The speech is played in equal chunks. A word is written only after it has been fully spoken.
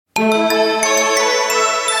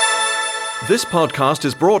This podcast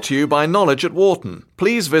is brought to you by Knowledge at Wharton.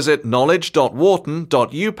 Please visit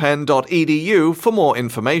knowledge.wharton.upenn.edu for more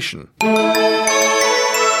information.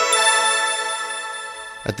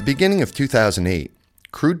 At the beginning of 2008,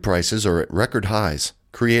 crude prices are at record highs,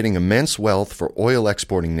 creating immense wealth for oil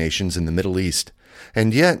exporting nations in the Middle East.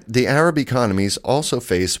 And yet, the Arab economies also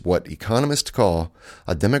face what economists call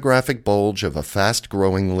a demographic bulge of a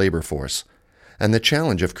fast-growing labor force, and the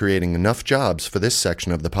challenge of creating enough jobs for this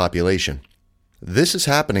section of the population. This is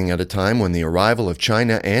happening at a time when the arrival of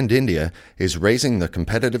China and India is raising the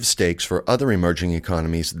competitive stakes for other emerging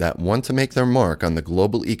economies that want to make their mark on the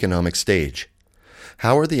global economic stage.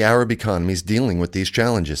 How are the Arab economies dealing with these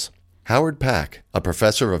challenges? Howard Pack, a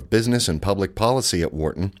professor of business and public policy at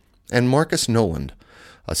Wharton, and Marcus Noland,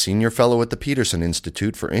 a senior fellow at the Peterson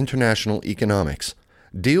Institute for International Economics,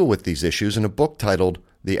 deal with these issues in a book titled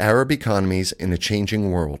The Arab Economies in a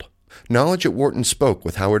Changing World. Knowledge at Wharton spoke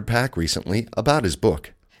with Howard Pack recently about his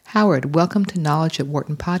book. Howard, welcome to Knowledge at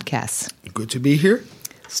Wharton Podcasts. Good to be here.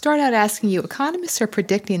 Start out asking you, economists are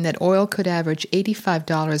predicting that oil could average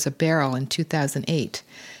 $85 a barrel in 2008,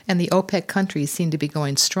 and the OPEC countries seem to be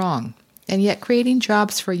going strong. And yet creating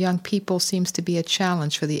jobs for young people seems to be a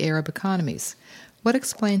challenge for the Arab economies. What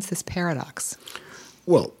explains this paradox?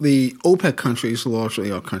 Well, the OPEC countries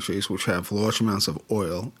largely are countries which have large amounts of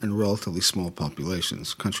oil and relatively small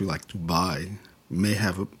populations. A country like Dubai may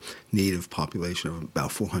have a native population of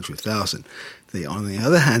about 400,000. They, on the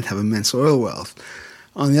other hand, have immense oil wealth.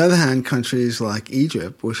 On the other hand, countries like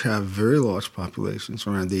Egypt, which have very large populations,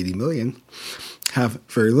 around 80 million, have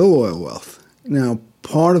very little oil wealth. Now,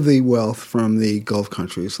 part of the wealth from the Gulf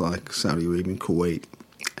countries like Saudi Arabia, Kuwait,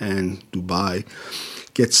 and Dubai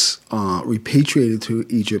gets repatriated to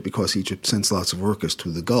Egypt because Egypt sends lots of workers to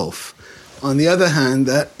the Gulf. On the other hand,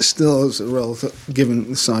 that still is a relative, given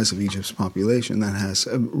the size of Egypt's population, that has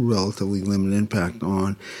a relatively limited impact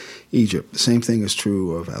on Egypt. The same thing is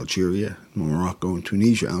true of Algeria, Morocco, and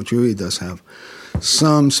Tunisia. Algeria does have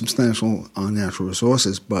some substantial natural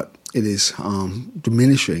resources, but it is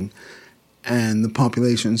diminishing, and the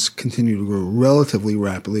populations continue to grow relatively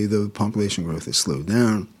rapidly, though the population growth has slowed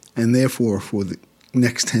down. And therefore, for the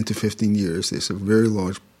next 10 to 15 years, there's a very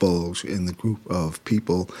large bulge in the group of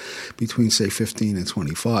people between, say, 15 and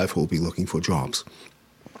 25 who will be looking for jobs.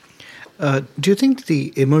 Do you think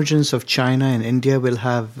the emergence of China and India will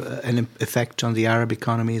have an effect on the Arab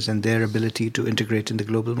economies and their ability to integrate in the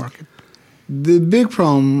global market? The big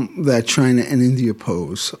problem that China and India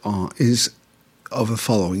pose is of the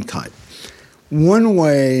following type. One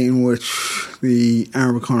way in which the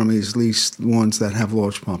Arab economies, at least ones that have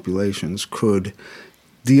large populations, could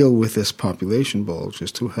deal with this population bulge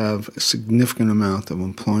is to have a significant amount of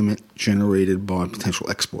employment generated by potential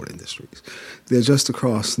export industries. They're just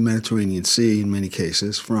across the Mediterranean Sea in many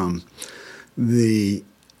cases from the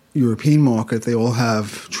European market. They all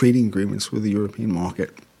have trading agreements with the European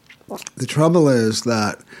market. The trouble is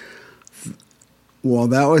that while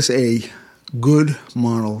that was a good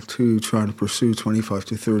model to try to pursue 25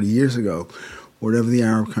 to 30 years ago, whatever the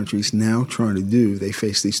Arab countries now try to do, they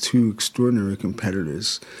face these two extraordinary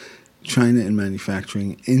competitors, China in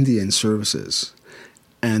manufacturing, India in services,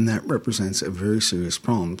 and that represents a very serious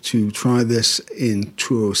problem. To try this in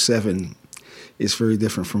 2007 is very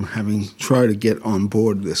different from having tried to get on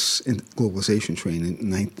board this globalization train in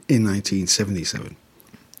 1977.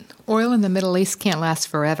 Oil in the Middle East can't last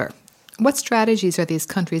forever. What strategies are these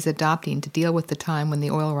countries adopting to deal with the time when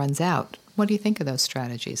the oil runs out? What do you think of those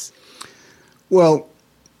strategies? Well,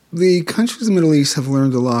 the countries in the Middle East have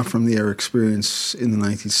learned a lot from their experience in the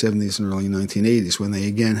 1970s and early 1980s when they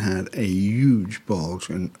again had a huge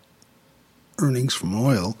bulge in earnings from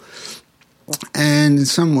oil. And in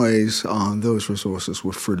some ways, those resources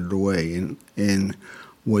were frittered away in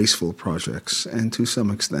wasteful projects and to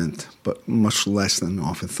some extent, but much less than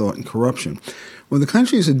often thought, in corruption. What the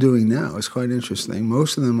countries are doing now is quite interesting.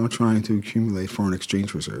 Most of them are trying to accumulate foreign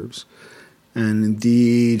exchange reserves. And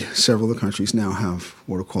indeed, several of the countries now have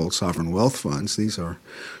what are called sovereign wealth funds. These are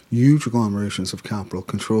huge agglomerations of capital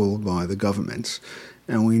controlled by the governments.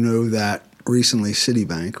 And we know that recently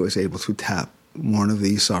Citibank was able to tap one of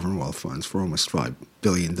these sovereign wealth funds for almost $5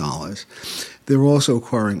 billion. They're also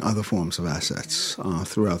acquiring other forms of assets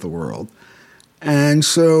throughout the world. And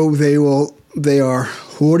so they are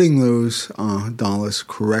hoarding those dollars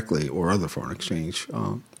correctly, or other foreign exchange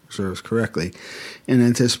reserves correctly, in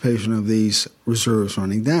anticipation of these reserves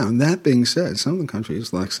running down. That being said, some of the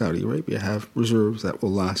countries like Saudi Arabia have reserves that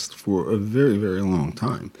will last for a very, very long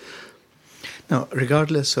time. Now,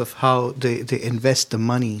 regardless of how they invest the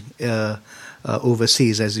money,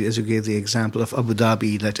 overseas, as you gave the example of Abu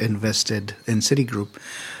Dhabi that invested in Citigroup,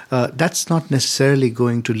 that's not necessarily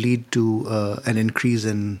going to lead to an increase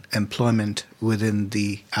in employment within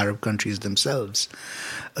the Arab countries themselves.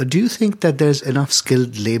 Do you think that there's enough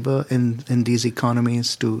skilled labor in these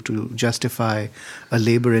economies to justify a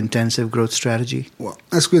labor-intensive growth strategy? Well,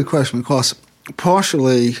 that's a good question, because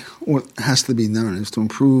partially what has to be done is to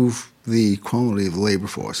improve the quality of the labor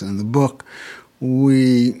force. And in the book,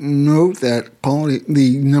 we note that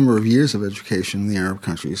the number of years of education in the Arab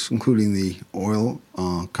countries, including the oil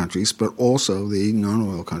countries, but also the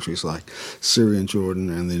non-oil countries like Syria and Jordan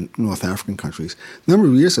and the North African countries, the number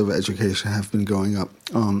of years of education have been going up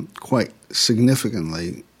quite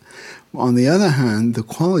significantly. On the other hand, the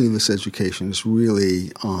quality of this education is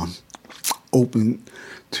really open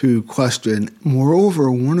to question. Moreover,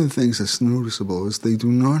 one of the things that's noticeable is they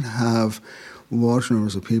do not have large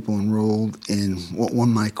numbers of people enrolled in what one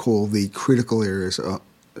might call the critical areas of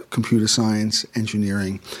computer science,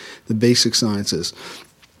 engineering, the basic sciences.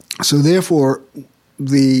 So therefore,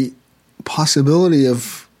 the possibility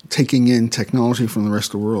of taking in technology from the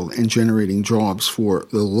rest of the world and generating jobs for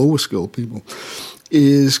the lower skilled people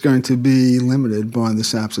is going to be limited by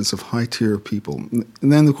this absence of high-tier people. And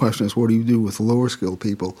then the question is, what do you do with lower skilled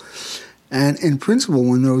people? And in principle,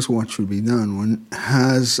 one knows what should be done. One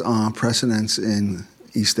has precedents in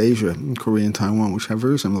East Asia, in Korea and Taiwan, which have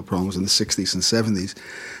very similar problems in the 60s and 70s.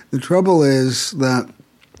 The trouble is that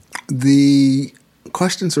the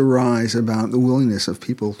questions arise about the willingness of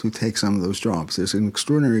people to take some of those jobs. There's an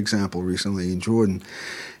extraordinary example recently in Jordan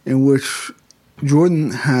in which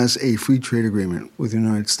Jordan has a free trade agreement with the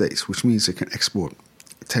United States, which means it can export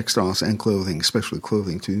textiles and clothing, especially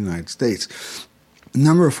clothing, to the United States. A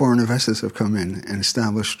number of foreign investors have come in and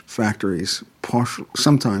established factories,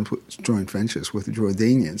 sometimes with joint ventures with the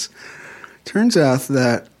Jordanians. Turns out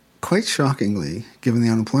that, quite shockingly, given the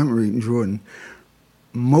unemployment rate in Jordan,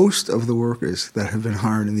 most of the workers that have been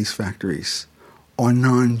hired in these factories are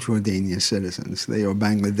non-Jordanian citizens. They are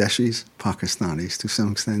Bangladeshis, Pakistanis, to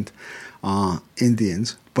some extent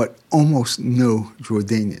Indians, but almost no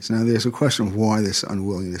Jordanians. Now, there's a question of why this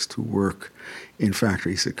unwillingness to work in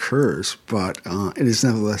factories occurs, but it is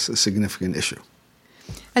nevertheless a significant issue.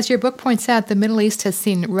 As your book points out, the Middle East has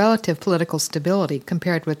seen relative political stability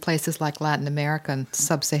compared with places like Latin America and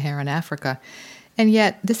sub-Saharan Africa. And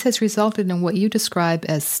yet, this has resulted in what you describe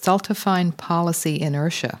as stultifying policy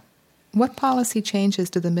inertia. What policy changes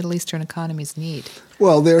do the Middle Eastern economies need?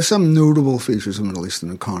 Well, there are some notable features of Middle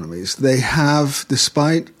Eastern economies. They have,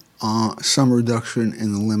 despite some reduction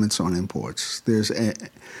in the limits on imports, there's a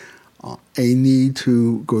need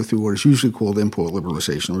to go through what is usually called import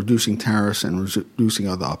liberalization, reducing tariffs and reducing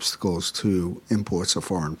other obstacles to imports of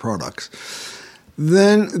foreign products.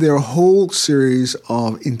 Then there are a whole series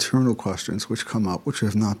of internal questions which come up which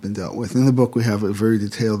have not been dealt with. In the book, we have a very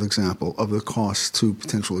detailed example of the costs to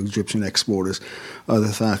potential Egyptian exporters,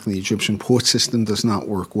 the fact that the Egyptian port system does not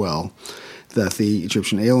work well, that the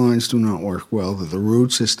Egyptian airlines do not work well, that the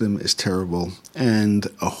road system is terrible, and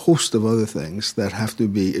a host of other things that have to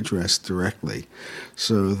be addressed directly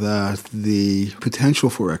so that the potential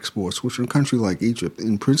for exports, which in a country like Egypt,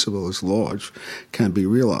 in principle is large, can be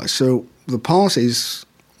realized. So the policies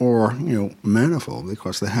are, manifold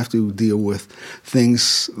because they have to deal with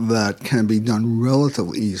things that can be done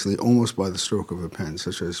relatively easily, almost by the stroke of a pen,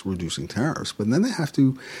 such as reducing tariffs. But then they have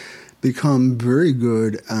to become very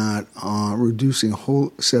good at reducing a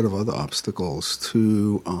whole set of other obstacles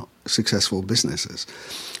to successful businesses.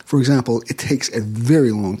 For example, it takes a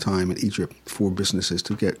very long time in Egypt for businesses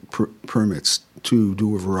to get permits to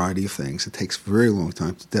do a variety of things. It takes a very long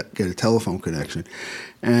time to get a telephone connection.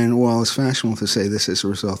 And while it's fashionable to say this is a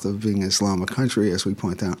result of being an Islamic country, as we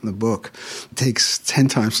point out in the book, it takes 10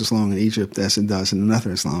 times as long in Egypt as it does in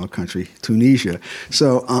another Islamic country, Tunisia.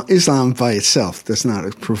 So Islam by itself does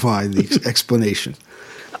not provide the explanation.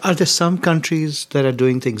 Are there some countries that are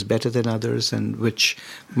doing things better than others and which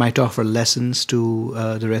might offer lessons to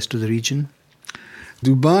the rest of the region?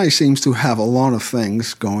 Dubai seems to have a lot of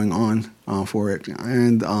things going on for it.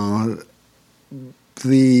 And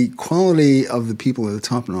the quality of the people at the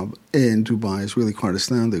top in Dubai is really quite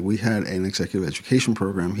astounding. We had an executive education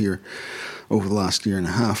program here over the last year and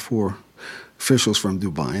a half for officials from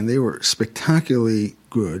Dubai, and they were spectacularly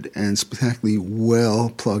good and spectacularly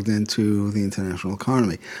well plugged into the international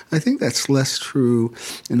economy. I think that's less true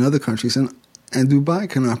in other countries, and Dubai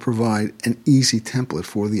cannot provide an easy template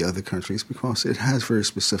for the other countries because it has very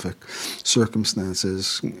specific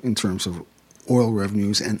circumstances in terms of oil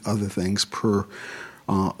revenues and other things per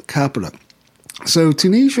capita. So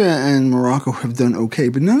Tunisia and Morocco have done okay,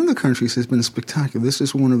 but none of the countries has been spectacular. This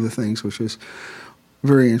is one of the things which is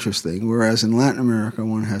very interesting. Whereas in Latin America,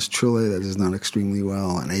 one has Chile that has done extremely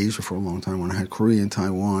well. In Asia for a long time, one had Korea and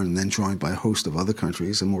Taiwan, and then joined by a host of other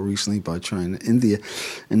countries, and more recently by China, India,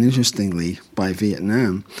 and interestingly by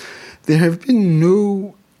Vietnam. There have been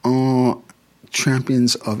no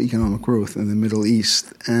champions of economic growth in the Middle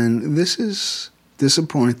East, and this is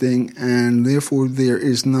disappointing, and therefore there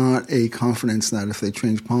is not a confidence that if they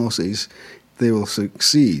change policies, they will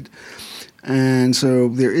succeed. And so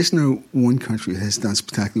there is no one country that has done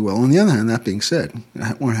spectacularly well. On the other hand, that being said,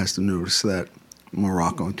 one has to notice that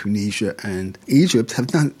Morocco, Tunisia, and Egypt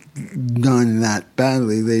have not done that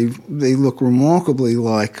badly. They look remarkably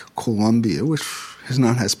like Colombia, which has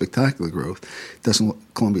not had spectacular growth.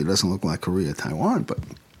 Colombia doesn't look like Korea, Taiwan, but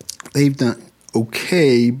they've done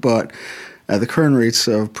okay, but at the current rates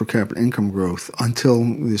of per capita income growth until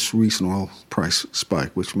this recent oil price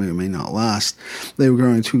spike, which may or may not last, they were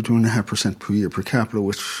growing 2.5% per year per capita,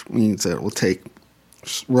 which means that it will take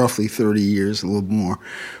roughly 30 years, a little more,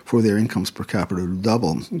 for their incomes per capita to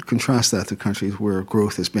double. Contrast that to countries where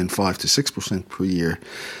growth has been 5 to 6% per year,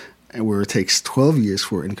 and where it takes 12 years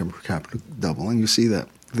for income per capita to double, and you see that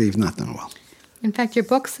they've not done well. In fact, your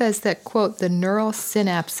book says that, quote, the neural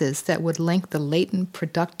synapses that would link the latent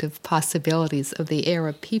productive possibilities of the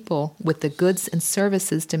Arab people with the goods and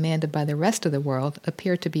services demanded by the rest of the world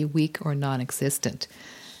appear to be weak or non-existent.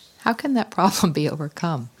 How can that problem be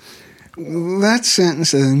overcome? That sentence,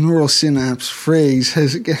 the neural synapse phrase,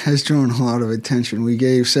 has drawn a lot of attention. We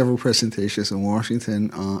gave several presentations in Washington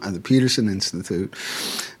at the Peterson Institute,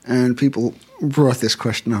 and people brought this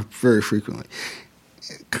question up very frequently.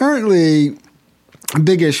 Currently, a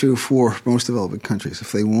big issue for most developing countries,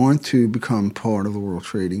 if they want to become part of the world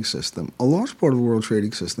trading system, a large part of the world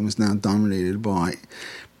trading system is now dominated by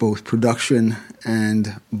both production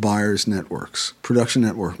and buyers' networks. Production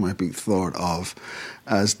network might be thought of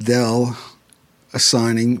as Dell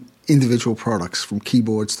assigning individual products from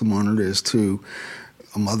keyboards to monitors to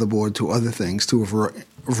a motherboard to other things to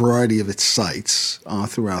a variety of its sites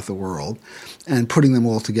throughout the world and putting them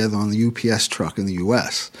all together on the UPS truck in the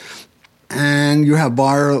U.S. And you have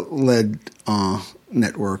buyer-led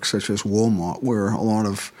networks such as Walmart, where a lot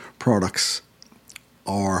of products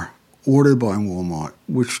are ordered by Walmart,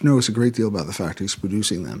 which knows a great deal about the factories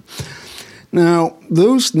producing them. Now,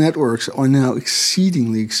 those networks are now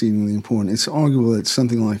exceedingly important. It's arguable that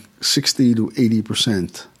something like 60 to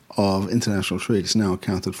 80% of international trade is now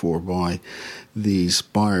accounted for by these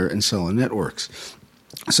buyer and seller networks.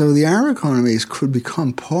 So the Arab economies could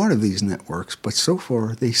become part of these networks, but so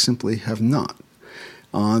far they simply have not.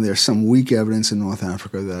 There's some weak evidence in North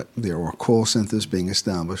Africa that there are call centers being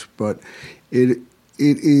established, but it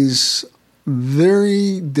is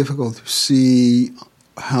very difficult to see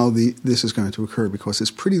how this is going to occur because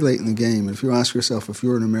it's pretty late in the game. If you ask yourself if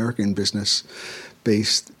you're an American business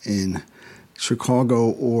based in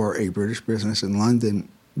Chicago or a British business in London,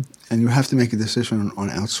 and you have to make a decision on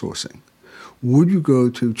outsourcing, would you go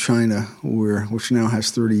to China, which now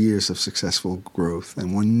has 30 years of successful growth,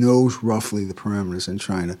 and one knows roughly the parameters in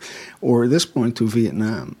China, or at this point to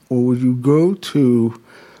Vietnam? Or would you go to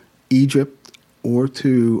Egypt or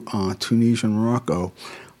to Tunisia and Morocco?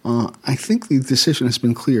 I think the decision has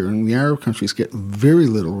been clear, and the Arab countries get very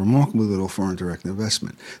little, remarkably little foreign direct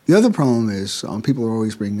investment. The other problem is people are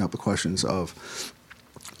always bringing up the questions of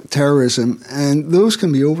terrorism, and those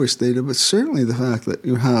can be overstated, but certainly the fact that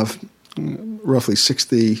you have roughly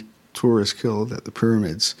 60 tourists killed at the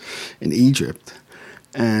pyramids in Egypt,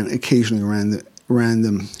 and occasionally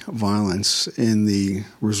random violence in the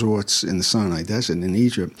resorts in the Sinai Desert in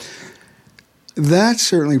Egypt, that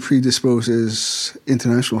certainly predisposes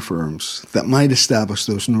international firms that might establish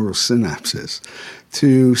those neural synapses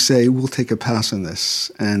to say, we'll take a pass on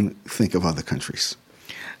this and think of other countries.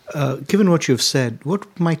 Given what you've said,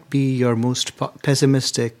 what might be your most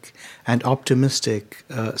pessimistic and optimistic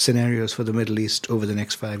scenarios for the Middle East over the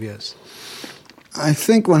next 5 years? I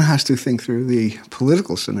think one has to think through the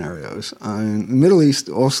political scenarios. The Middle East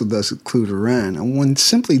also does include Iran, and one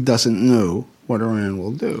simply doesn't know what Iran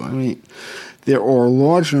will do. I mean, there are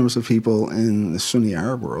large numbers of people in the Sunni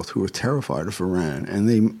Arab world who are terrified of Iran, and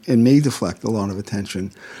it may deflect a lot of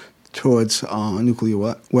attention towards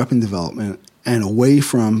nuclear weapon development and away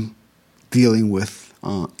from dealing with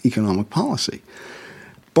economic policy.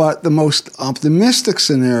 But the most optimistic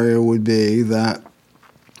scenario would be that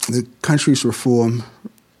the countries reform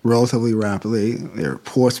relatively rapidly, their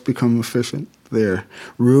ports become efficient, their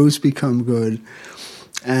roads become good,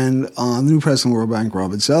 and the new president of the World Bank,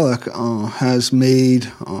 Robert Zoellick, has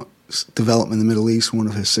made development in the Middle East one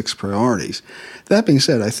of his 6 priorities. That being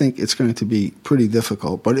said, I think it's going to be pretty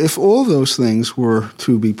difficult. But if all those things were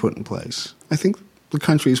to be put in place, I think the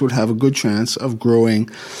countries would have a good chance of growing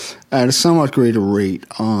at a somewhat greater rate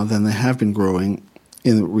than they have been growing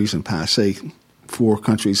in the recent past. Say, for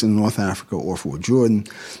countries in North Africa or for Jordan,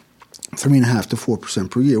 3.5% to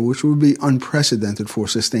 4% per year, which would be unprecedented for a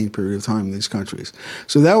sustained period of time in these countries.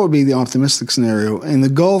 So that would be the optimistic scenario. In the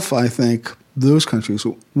Gulf, I think those countries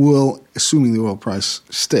will, assuming the oil price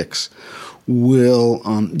sticks, will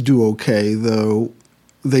do okay, though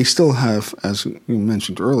they still have, as you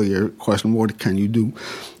mentioned earlier, question, what can you do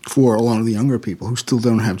for a lot of the younger people who still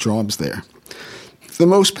don't have jobs there? The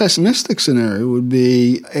most pessimistic scenario would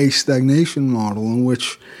be a stagnation model in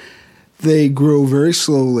which they grow very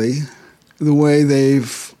slowly, the way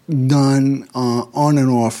they've done on and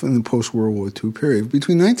off in the post-World War II period.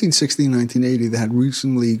 Between 1960 and 1980, they had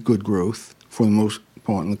reasonably good growth for the most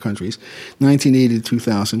part in the countries. 1980 to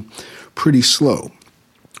 2000, pretty slow.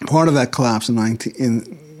 Part of that collapse in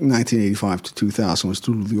 1985 to 2000 was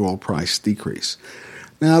due to the oil price decrease.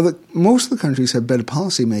 Now, most of the countries have better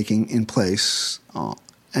policy making in place,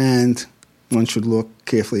 and one should look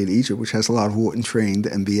carefully at Egypt, which has a lot of Wharton-trained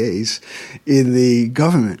MBAs in the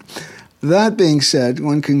government. That being said,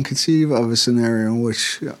 one can conceive of a scenario in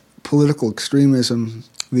which political extremism,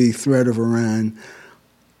 the threat of Iran,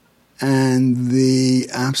 and the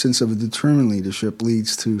absence of a determined leadership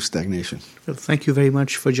leads to stagnation. Well, thank you very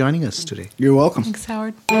much for joining us today. You're welcome. Thanks,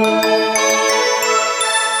 Howard.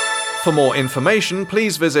 For more information,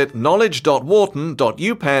 please visit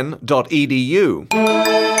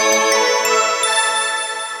knowledge.wharton.upenn.edu.